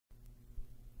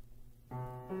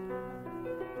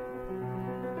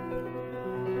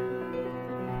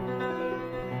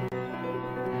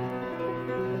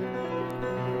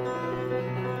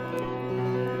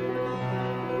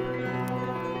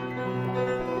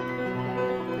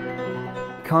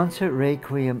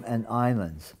Concert-Requiem and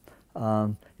Islands.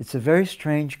 It's a very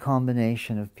strange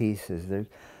combination of pieces.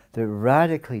 They're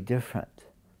radically different.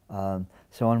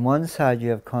 So on one side you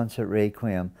have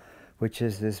Concert-Requiem, which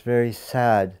is this very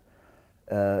sad,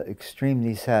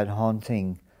 extremely sad,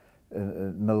 haunting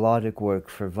melodic work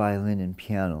for violin and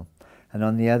piano. And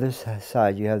on the other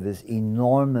side you have this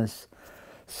enormous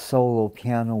solo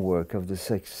piano work of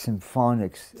this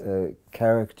symphonic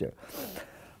character.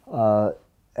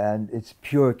 And it's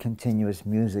pure continuous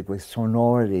music with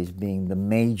sonorities being the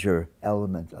major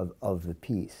element of the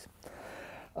piece.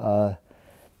 I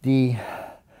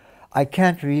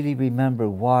can't really remember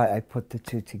why I put the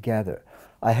two together.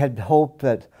 I had hoped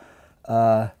that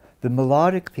the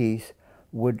melodic piece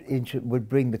would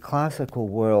bring the classical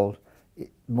world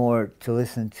more to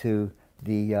listen to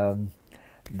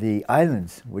the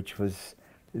Islands, which was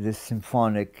this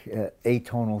symphonic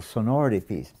atonal sonority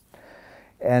piece.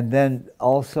 And then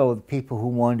also the people who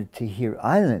wanted to hear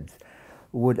Islands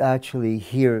would actually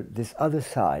hear this other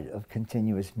side of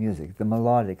continuous music, the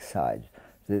melodic side,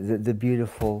 the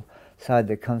beautiful side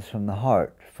that comes from the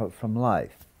heart, from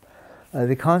life.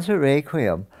 The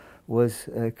Concert-Requiem was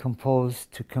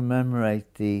composed to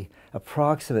commemorate the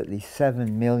approximately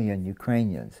 7 million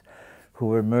Ukrainians who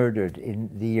were murdered in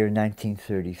the year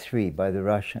 1933 by the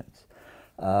Russians.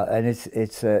 And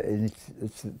it's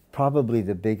probably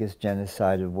the biggest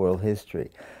genocide of world history,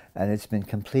 and it's been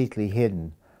completely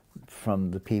hidden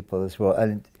from the people as well.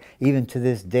 And even to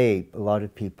this day, a lot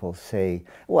of people say,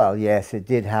 well, yes, it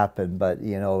did happen, but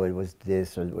you know, it was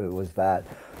this or it was that.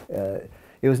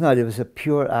 It was not. It was a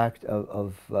pure act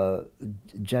of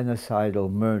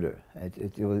genocidal murder.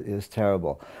 It was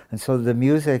terrible. And so the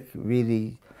music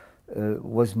really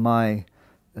was my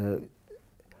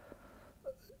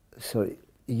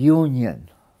union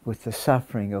with the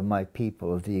suffering of my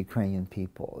people, of the Ukrainian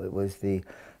people. It was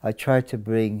I tried to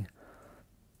bring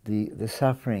the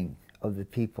suffering of the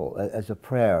people as a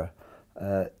prayer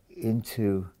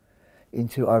into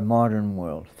our modern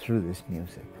world through this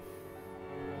music.